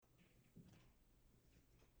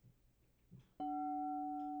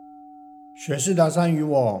雪士达山与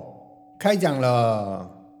我开讲了，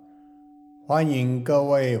欢迎各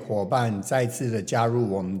位伙伴再次的加入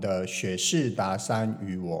我们的雪士达山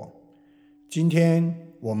与我。今天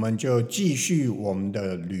我们就继续我们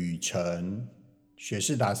的旅程，雪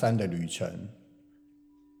士达山的旅程。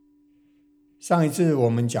上一次我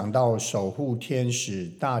们讲到守护天使、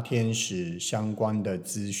大天使相关的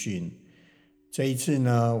资讯，这一次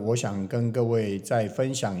呢，我想跟各位再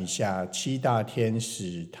分享一下七大天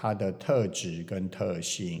使它的特质跟特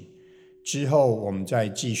性，之后我们再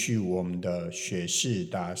继续我们的雪士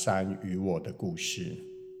达山与我的故事。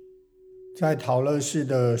在陶乐士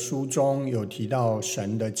的书中有提到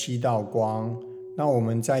神的七道光，那我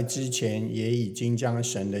们在之前也已经将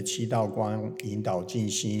神的七道光引导进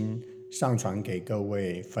心，上传给各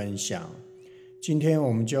位分享。今天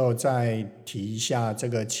我们就再提一下这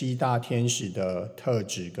个七大天使的特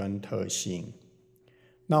质跟特性。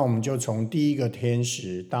那我们就从第一个天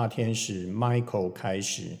使大天使 Michael 开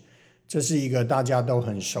始，这是一个大家都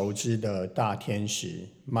很熟知的大天使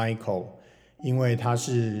Michael， 因为他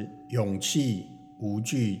是勇气无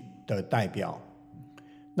惧的代表。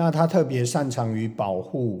那他特别擅长于保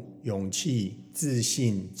护、勇气、自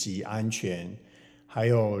信及安全，还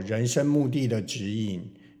有人生目的的指引，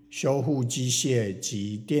修护机械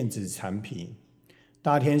及电子产品。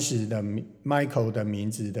大天使的 Michael 的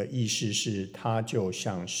名字的意思是他就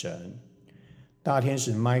像神。大天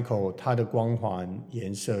使 Michael 他的光环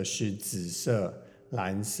颜色是紫色、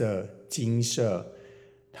蓝色、金色，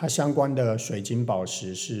它相关的水晶宝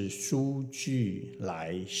石是苏聚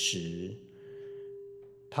来石。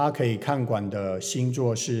他可以看管的星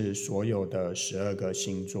座是所有的12个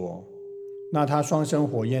星座。那他双生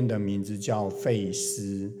火焰的名字叫费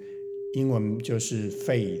斯，英文就是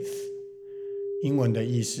faith， 英文的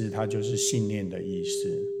意思它就是信念的意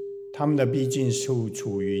思。他们的避静处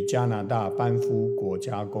处于加拿大班夫国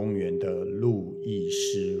家公园的路易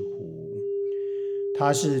斯湖。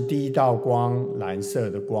它是第一道光，蓝色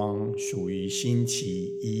的光，属于星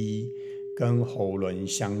期一，跟喉轮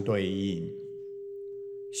相对应。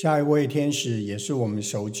下一位天使也是我们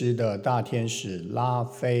熟知的大天使拉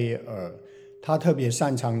斐尔，他特别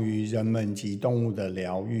擅长于人们及动物的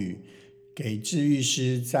疗愈，给治愈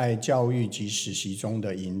师在教育及实习中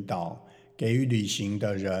的引导，给予旅行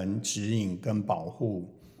的人指引跟保护，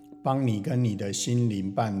帮你跟你的心灵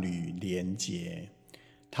伴侣连结。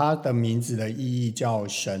他的名字的意义叫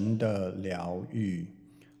神的疗愈。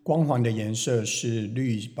光环的颜色是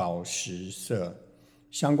绿宝石色，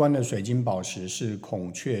相关的水晶宝石是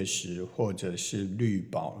孔雀石或者是绿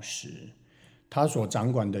宝石。他所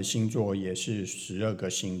掌管的星座也是12个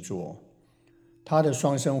星座。他的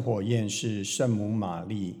双生火焰是圣母玛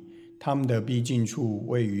丽，他们的避静处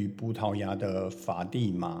位于葡萄牙的法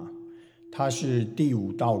蒂玛。它是第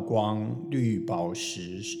5道光，绿宝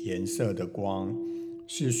石颜色的光，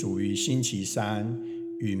是属于星期三，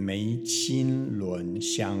与眉心轮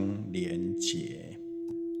相连结。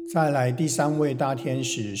再来第3位大天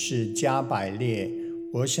使是加百列，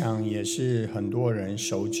我想也是很多人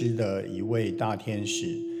熟知的一位大天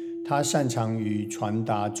使。他擅长于传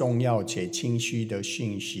达重要且清晰的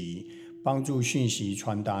讯息，帮助讯息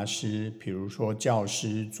传达师，比如说教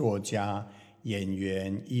师、作家、演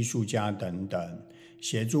员、艺术家等等，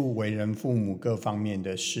协助为人父母各方面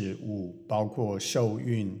的事务，包括受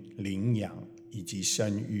孕、领养以及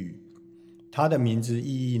生育。他的名字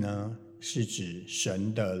意义呢，是指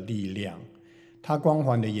神的力量。它光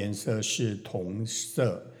环的颜色是铜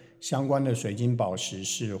色，相关的水晶宝石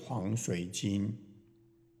是黄水晶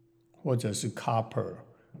或者是 copper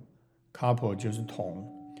就是铜。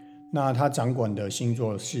那它掌管的星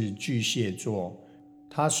座是巨蟹座，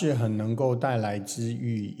它是很能够带来治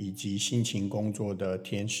愈以及辛勤工作的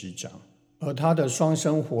天使长。而它的双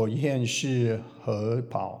生火焰是核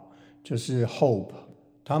宝，就是 hope。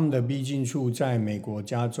他们的避静处在美国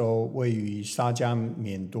加州，位于沙加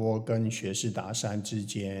缅多跟雪士达山之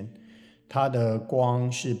间。它的光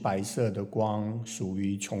是白色的光，属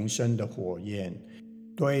于重生的火焰，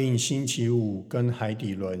对应星期5跟海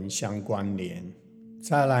底轮相关联。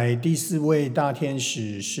再来第4位大天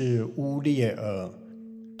使是乌列尔，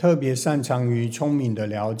特别擅长于聪明的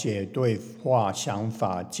了解对话、想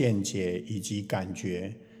法、见解以及感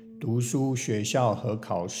觉，读书、学校和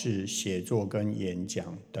考试、写作跟演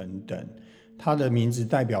讲等等。他的名字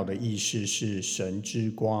代表的意思是神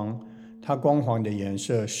之光，它光环的颜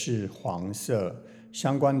色是黄色，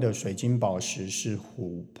相关的水晶宝石是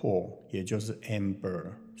琥珀，也就是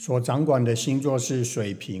amber。 所掌管的星座是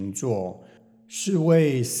水瓶座，是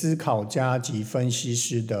位思考家及分析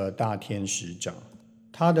师的大天使长。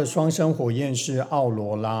他的双生火焰是奥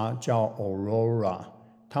罗拉，叫 Aurora。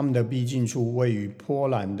他们的避静处位于波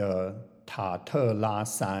兰的塔特拉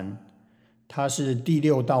山，它是第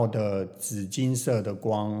6道的紫金色的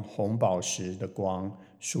光，红宝石的光，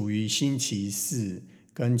属于星期四，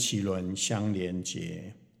跟脐轮相连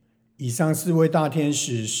接。以上4位大天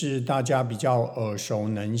使是大家比较耳熟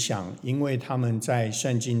能详，因为他们在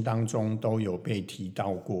圣经当中都有被提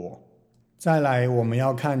到过。再来我们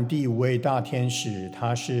要看第5位大天使，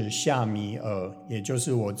他是夏米尔，也就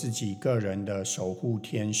是我自己个人的守护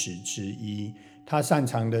天使之一。他擅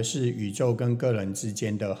长的是宇宙跟个人之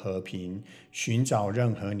间的和平，寻找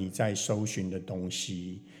任何你在搜寻的东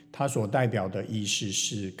西。他所代表的意思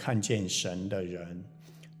是看见神的人。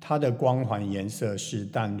它的光环颜色是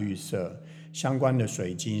淡绿色，相关的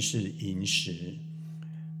水晶是萤石。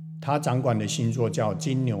它掌管的星座叫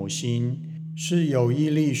金牛星，是有毅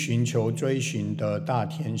力寻求追寻的大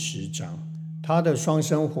天使长。它的双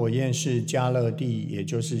生火焰是加勒蒂，也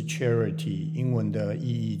就是 Charity， 英文的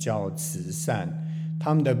意义叫慈善。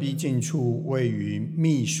他们的逼近处位于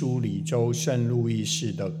密苏里州圣路易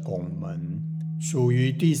市的拱门，属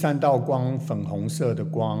于第3道光，粉红色的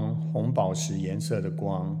光，红宝石颜色的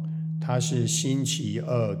光。它是星期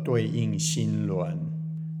2对应星轮。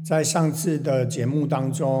在上次的节目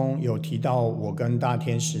当中有提到我跟大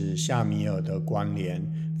天使夏米尔的关联，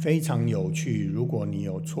非常有趣，如果你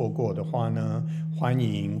有错过的话呢，欢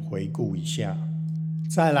迎回顾一下。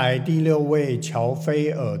再来第6位乔菲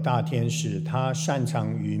尔大天使，他擅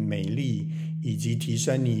长于美丽以及提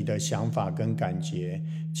升你的想法跟感觉，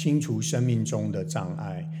清除生命中的障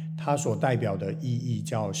碍。他所代表的意义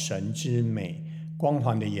叫神之美，光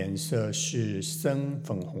环的颜色是深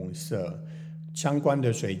粉红色，相关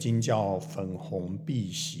的水晶叫粉红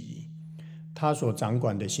碧玺。他所掌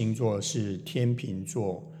管的星座是天秤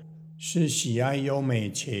座，是喜爱优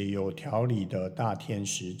美且有条理的大天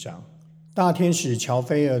使长。大天使乔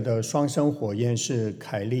菲尔的双生火焰是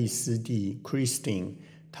凯利斯蒂 Christine，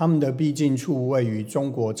 他们的逼近处位于中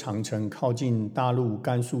国长城靠近大陆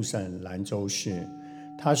甘肃省兰州市。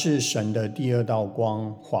它是神的第2道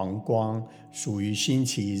光，黄光，属于星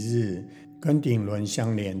期日，跟顶轮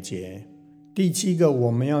相连接。第7个我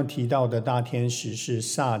们要提到的大天使是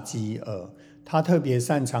萨基尔，他特别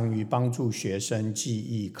擅长于帮助学生记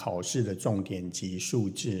忆考试的重点及数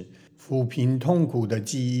字，抚平痛苦的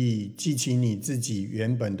记忆，记起你自己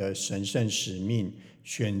原本的神圣使命，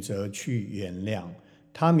选择去原谅。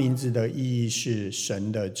他名字的意义是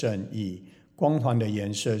神的正义，光环的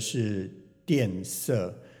颜色是靛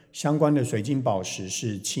色，相关的水晶宝石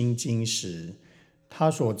是青金石。他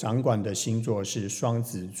所掌管的星座是双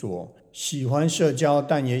子座，喜欢社交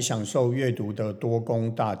但也享受阅读的多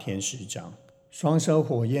宫大天使长。双生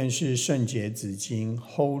火焰是圣洁紫金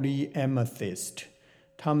Holy Amethyst，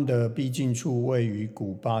 他们的逼近处位于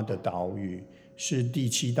古巴的岛屿，是第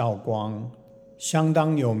7道光，相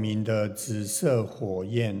当有名的紫色火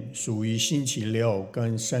焰，属于星期6，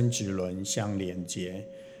跟生殖轮相连接。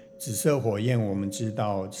紫色火焰我们知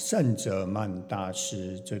道圣哲曼大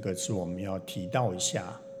师，这个是我们要提到一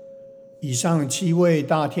下。以上7位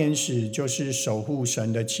大天使就是守护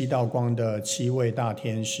神的7道光的7位大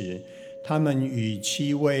天使，他们与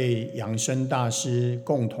7位养生大师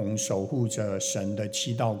共同守护着神的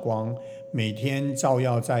7道光，每天照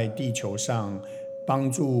耀在地球上，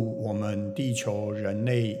帮助我们地球人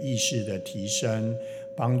类意识的提升，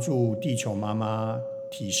帮助地球妈妈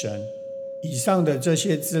提升。以上的这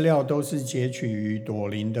些资料都是截取于朵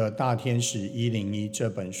琳的《大天使101》这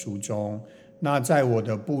本书中，那在我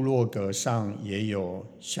的部落格上也有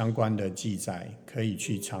相关的记载，可以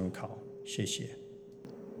去参考。谢谢。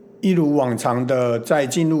一如往常的，在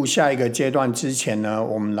进入下一个阶段之前呢，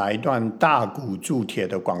我们来一段大谷铸铁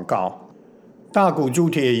的广告。大谷铸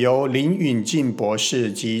铁由林允进博士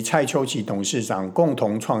及蔡秋琪董事长共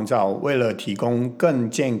同创造，为了提供更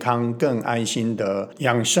健康、更安心的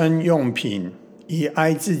养生用品，以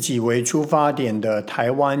爱自己为出发点的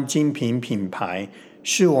台湾精品品牌，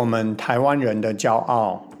是我们台湾人的骄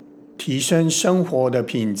傲，提升生活的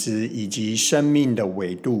品质以及生命的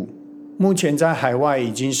纬度。目前在海外已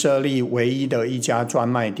经设立唯一的一家专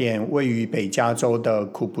卖店，位于北加州的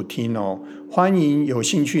库布提诺，欢迎有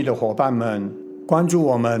兴趣的伙伴们关注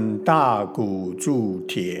我们大谷铸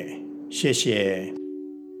铁，谢谢。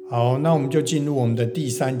好，那我们就进入我们的第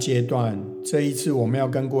3阶段。这一次我们要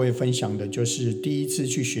跟各位分享的就是第一次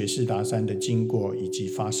去雪士达山的经过以及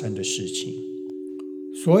发生的事情。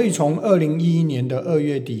所以从2011年的2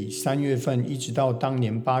月底、3月份一直到当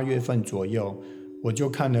年8月份左右，我就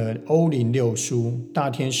看了欧林六书《大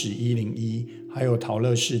天使101》还有陶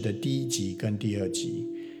乐士的第1集跟第2集，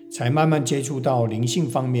才慢慢接触到灵性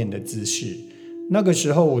方面的知识。那个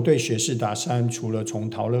时候我对雪士达山除了从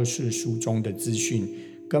陶乐士书中的资讯，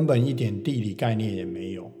根本一点地理概念也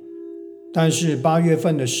没有。但是8月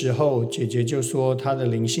份的时候，姐姐就说她的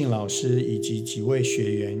灵性老师以及几位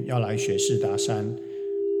学员要来雪士达山。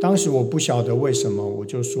当时我不晓得为什么，我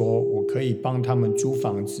就说我可以帮他们租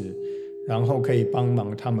房子，然后可以帮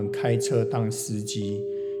忙他们开车当司机，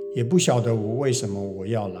也不晓得我为什么我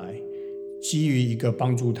要来。基于一个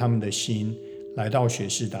帮助他们的心，来到雪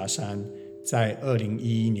士达山，在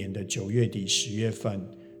2011年的9月底10月份，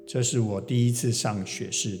这是我第一次上雪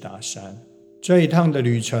士达山。这一趟的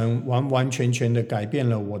旅程完完全全的改变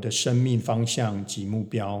了我的生命方向及目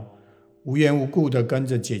标。无缘无故的跟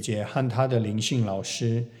着姐姐和她的灵性老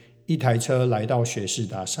师一台车来到雪士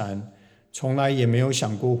达山，从来也没有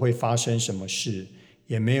想过会发生什么事，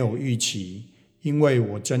也没有预期，因为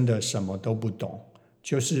我真的什么都不懂，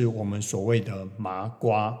就是我们所谓的麻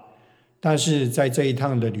瓜。但是在这一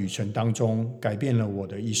趟的旅程当中，改变了我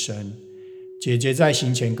的一生。姐姐在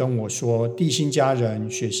行前跟我说，地心家人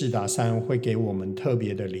雪士达山会给我们特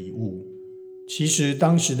别的礼物。其实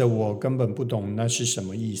当时的我根本不懂那是什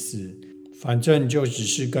么意思，反正就只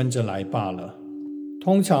是跟着来罢了。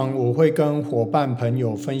通常我会跟伙伴朋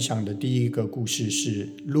友分享的第一个故事是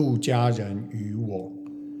鹿家人与我。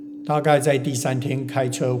大概在第3天开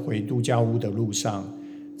车回度假屋的路上，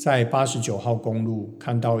在89号公路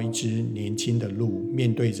看到一只年轻的鹿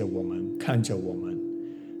面对着我们，看着我们。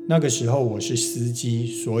那个时候我是司机，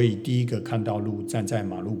所以第一个看到鹿站在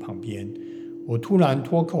马路旁边。我突然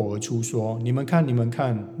脱口而出说，你们看，你们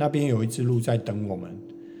看，那边有一只鹿在等我们。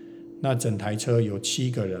那整台车有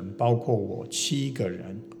7个人，包括我7个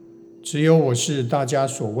人，只有我是大家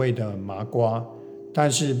所谓的麻瓜，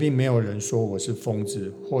但是并没有人说我是疯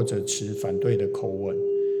子或者持反对的口吻，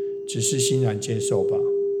只是欣然接受吧。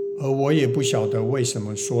而我也不晓得为什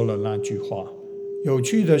么说了那句话。有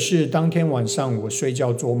趣的是，当天晚上我睡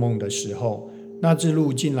觉做梦的时候，那只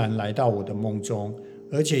鹿竟然来到我的梦中，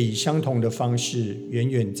而且以相同的方式远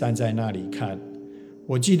远站在那里看。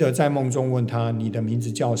我记得在梦中问他，你的名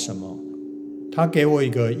字叫什么？他给我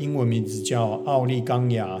一个英文名字叫奥利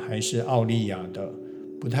冈亚还是奥利亚的，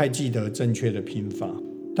不太记得正确的拼法。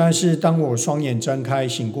但是当我双眼睁开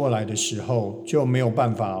醒过来的时候，就没有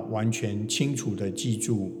办法完全清楚地记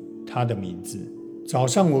住他的名字。早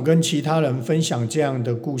上我跟其他人分享这样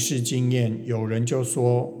的故事经验，有人就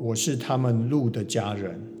说我是他们鹿的家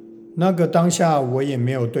人。那个当下我也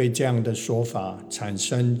没有对这样的说法产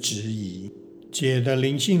生质疑。姐的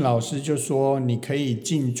灵性老师就说，你可以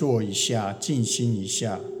静坐一下，静心一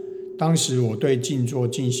下。当时我对静坐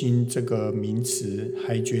静心这个名词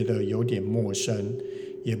还觉得有点陌生，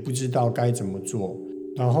也不知道该怎么做。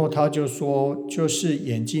然后他就说，就是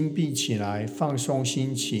眼睛闭起来，放松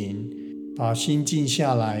心情，把心静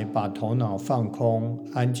下来，把头脑放空，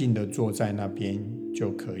安静地坐在那边就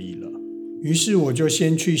可以了。于是我就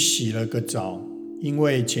先去洗了个澡，因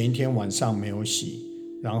为前一天晚上没有洗，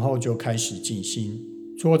然后就开始静心。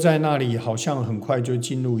坐在那里好像很快就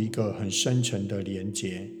进入一个很深沉的连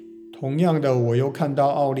结。同样的，我又看到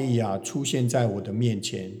奥利亚出现在我的面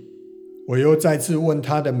前，我又再次问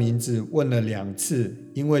她的名字，问了2次，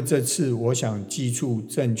因为这次我想记住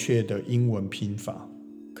正确的英文拼法。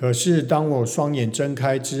可是当我双眼睁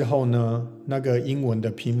开之后呢，那个英文的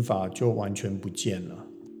拼法就完全不见了。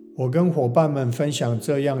我跟伙伴们分享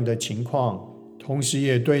这样的情况，同时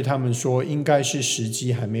也对他们说，应该是时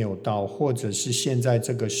机还没有到，或者是现在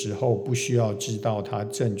这个时候不需要知道它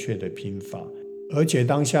正确的拼法，而且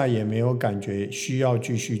当下也没有感觉需要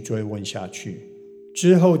继续追问下去。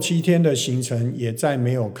之后7天的行程也再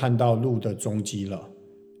没有看到鹿的踪迹了，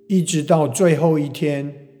一直到最后一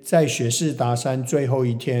天，在雪士达山最后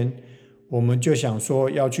一天，我们就想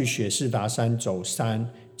说要去雪士达山走山，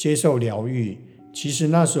接受疗愈。其实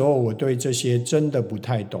那时候我对这些真的不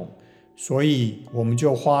太懂，所以我们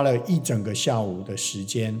就花了一整个下午的时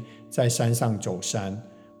间在山上走山。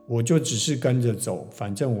我就只是跟着走，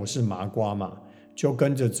反正我是麻瓜嘛，就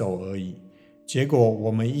跟着走而已。结果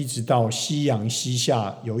我们一直到夕阳西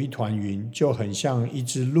下，有一团云就很像一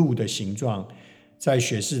只鹿的形状，在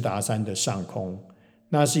雪士达山的上空。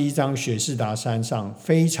那是一张雪士达山上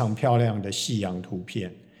非常漂亮的夕阳图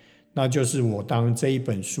片，那就是我当这一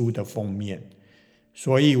本书的封面。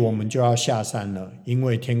所以我们就要下山了，因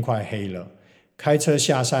为天快黑了。开车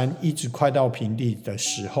下山一直快到平地的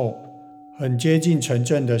时候，很接近城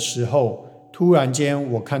镇的时候，突然间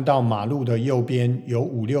我看到马路的右边有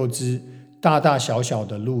5、6只大大小小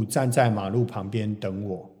的鹿站在马路旁边等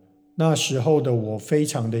我。那时候的我非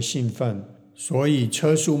常的兴奋，所以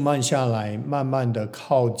车速慢下来，慢慢的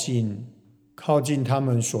靠近他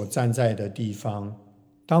们所站在的地方。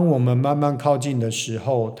当我们慢慢靠近的时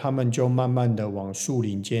候，他们就慢慢的往树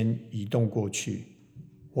林间移动过去。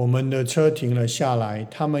我们的车停了下来，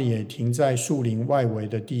他们也停在树林外围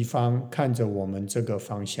的地方，看着我们这个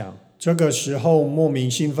方向。这个时候，莫名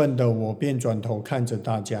兴奋的我便转头看着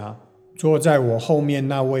大家。坐在我后面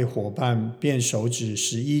那位伙伴便手指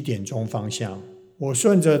11点钟方向。我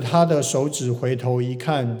顺着他的手指回头一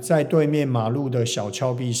看，在对面马路的小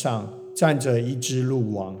峭壁上站着一只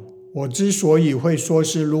鹿王。我之所以会说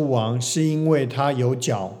是鹿王，是因为它有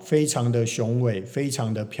角，非常的雄伟，非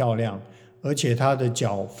常的漂亮，而且它的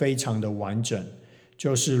脚非常的完整，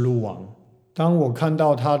就是鹿王。当我看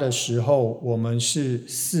到它的时候，我们是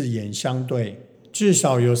四眼相对，至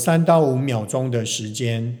少有3到5秒钟的时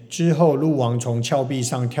间。之后鹿王从峭壁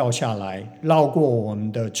上跳下来，绕过我们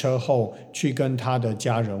的车后，去跟他的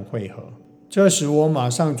家人会合。这时我马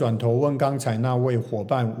上转头问刚才那位伙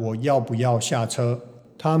伴，我要不要下车？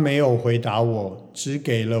他没有回答我，只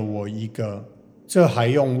给了我一个这还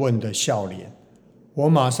用问的笑脸。我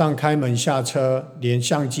马上开门下车，连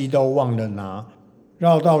相机都忘了拿，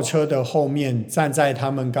绕到车的后面，站在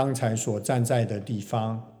他们刚才所站在的地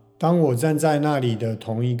方。当我站在那里的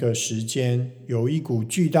同一个时间，有一股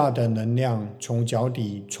巨大的能量从脚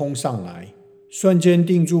底冲上来，瞬间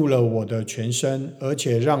定住了我的全身，而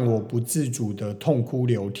且让我不自主的痛哭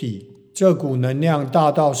流涕。这股能量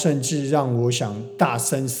大到甚至让我想大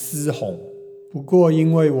声嘶吼，不过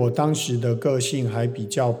因为我当时的个性还比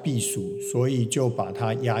较避暑，所以就把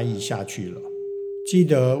它压抑下去了。记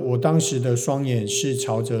得我当时的双眼是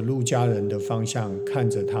朝着陆家人的方向看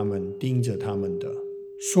着他们，盯着他们的。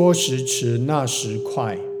说时迟，那时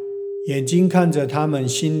快，眼睛看着他们，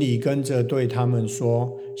心里跟着对他们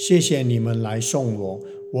说：谢谢你们来送我，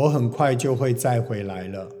我很快就会再回来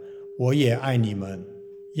了，我也爱你们。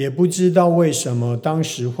也不知道为什么当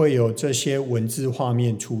时会有这些文字画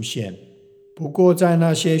面出现，不过在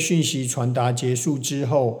那些讯息传达结束之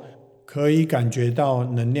后，可以感觉到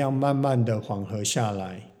能量慢慢的缓和下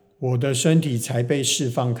来，我的身体才被释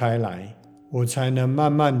放开来，我才能慢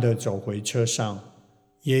慢的走回车上。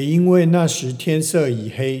也因为那时天色已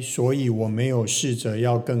黑，所以我没有试着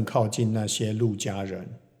要更靠近那些陆家人。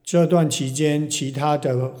这段期间，其他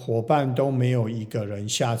的伙伴都没有一个人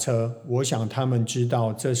下车。我想他们知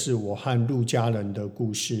道这是我和陆家人的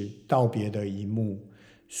故事道别的一幕，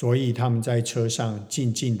所以他们在车上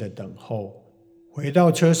静静的等候。回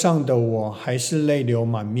到车上的我，还是泪流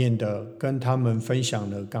满面的跟他们分享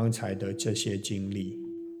了刚才的这些经历。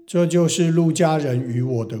这就是陆家人与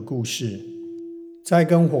我的故事。再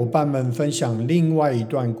跟伙伴们分享另外一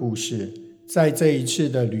段故事。在这一次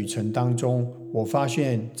的旅程当中，我发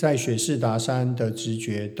现在雪士达山的直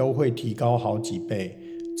觉都会提高好几倍。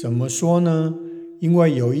怎么说呢？因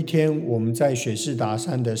为有一天我们在雪士达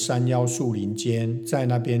山的山腰树林间，在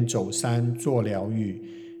那边走山做疗愈。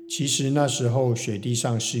其实那时候雪地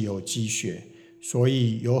上是有积雪，所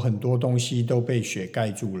以有很多东西都被雪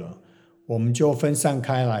盖住了，我们就分散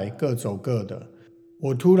开来，各走各的。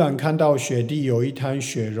我突然看到雪地有一滩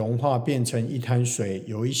雪融化变成一滩水，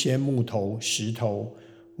有一些木头、石头，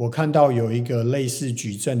我看到有一个类似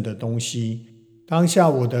矩阵的东西。当下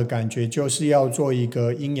我的感觉就是要做一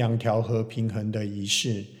个阴阳调和平衡的仪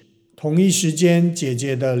式。同一时间，姐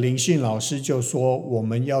姐的灵性老师就说我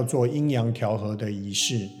们要做阴阳调和的仪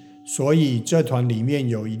式，所以这团里面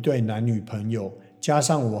有一对男女朋友，加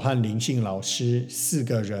上我和灵性老师4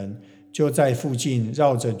个人，就在附近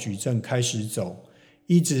绕着矩阵开始走。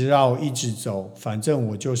一直绕一直走，反正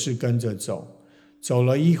我就是跟着走。走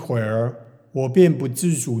了一会儿，我便不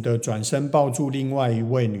自主地转身抱住另外一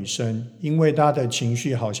位女生，因为她的情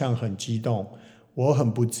绪好像很激动，我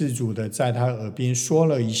很不自主地在她耳边说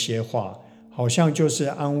了一些话，好像就是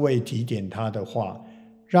安慰提点她的话，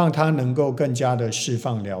让她能够更加的释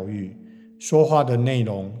放疗愈。说话的内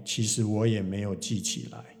容其实我也没有记起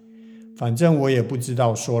来，反正我也不知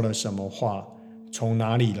道说了什么话，从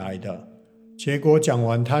哪里来的。结果讲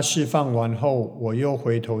完他释放完后，我又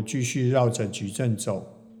回头继续绕着矩阵走。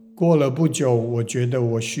过了不久，我觉得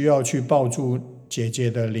我需要去抱住姐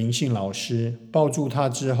姐的灵性老师，抱住她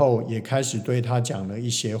之后也开始对她讲了一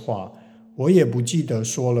些话，我也不记得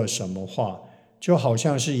说了什么话，就好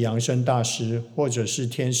像是扬声大师或者是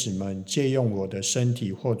天使们借用我的身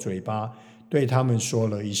体或嘴巴对他们说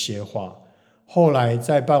了一些话。后来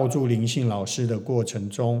在抱住灵性老师的过程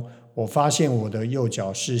中，我发现我的右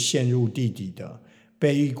脚是陷入地底的，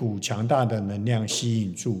被一股强大的能量吸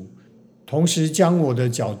引住，同时将我的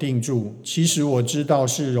脚定住。其实我知道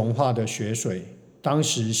是融化的雪水，当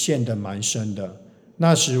时陷得蛮深的。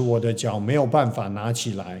那时我的脚没有办法拿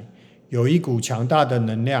起来，有一股强大的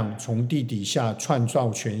能量从地底下窜到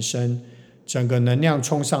全身，整个能量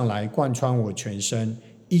冲上来贯穿我全身，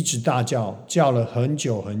一直大叫，叫了很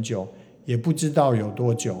久很久，也不知道有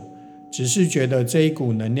多久。只是觉得这一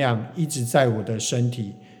股能量一直在我的身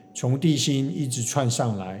体，从地心一直窜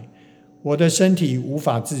上来，我的身体无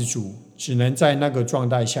法自主，只能在那个状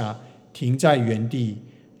态下停在原地，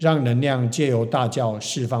让能量借由大叫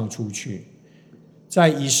释放出去。在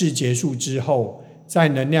仪式结束之后，在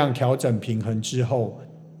能量调整平衡之后，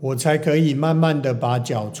我才可以慢慢的把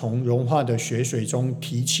脚从融化的雪水中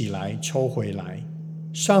提起来抽回来。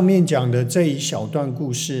上面讲的这一小段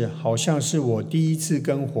故事好像是我第一次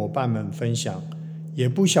跟伙伴们分享，也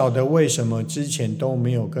不晓得为什么之前都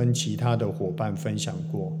没有跟其他的伙伴分享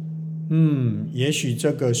过。也许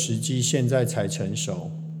这个时机现在才成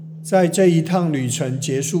熟。在这一趟旅程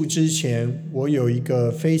结束之前，我有一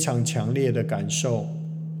个非常强烈的感受，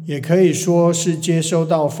也可以说是接收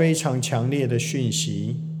到非常强烈的讯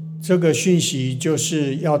息。这个讯息就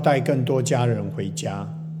是要带更多家人回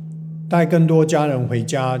家。带更多家人回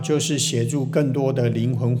家，就是协助更多的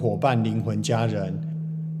灵魂伙伴、灵魂家人，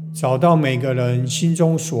找到每个人心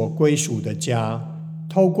中所归属的家，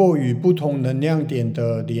透过与不同能量点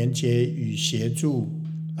的连结与协助，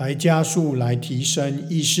来加速、来提升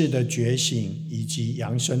意识的觉醒以及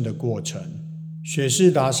扬升的过程。雪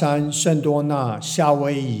士达山、圣多纳、夏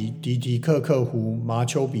威夷、迪迪克克湖、马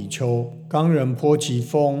丘比丘、冈仁波齐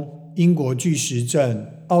峰、英国巨石阵、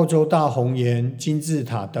澳洲大红岩、金字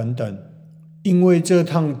塔等等，因为这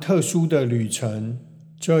趟特殊的旅程，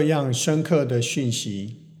这样深刻的讯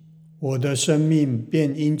息，我的生命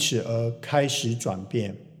便因此而开始转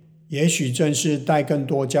变。也许正是带更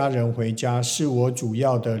多家人回家是我主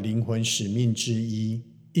要的灵魂使命之一，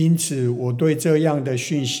因此我对这样的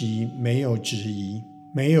讯息没有质疑，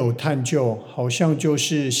没有探究，好像就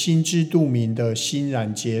是心知肚明的欣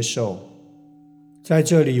然接受。在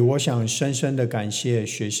这里，我想深深的感谢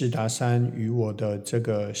雪士达山与我的这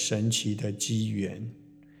个神奇的机缘，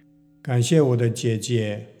感谢我的姐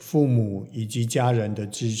姐、父母以及家人的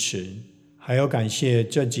支持，还有感谢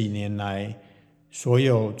这几年来所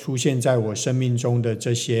有出现在我生命中的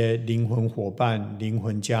这些灵魂伙伴、灵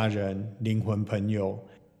魂家人、灵魂朋友，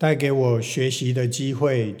带给我学习的机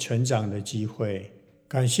会、成长的机会。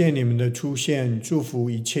感谢你们的出现，祝福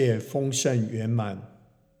一切丰盛圆满。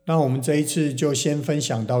那我们这一次就先分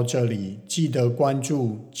享到这里，记得关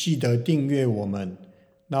注，记得订阅我们。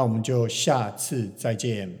那我们就下次再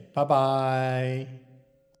见，拜拜。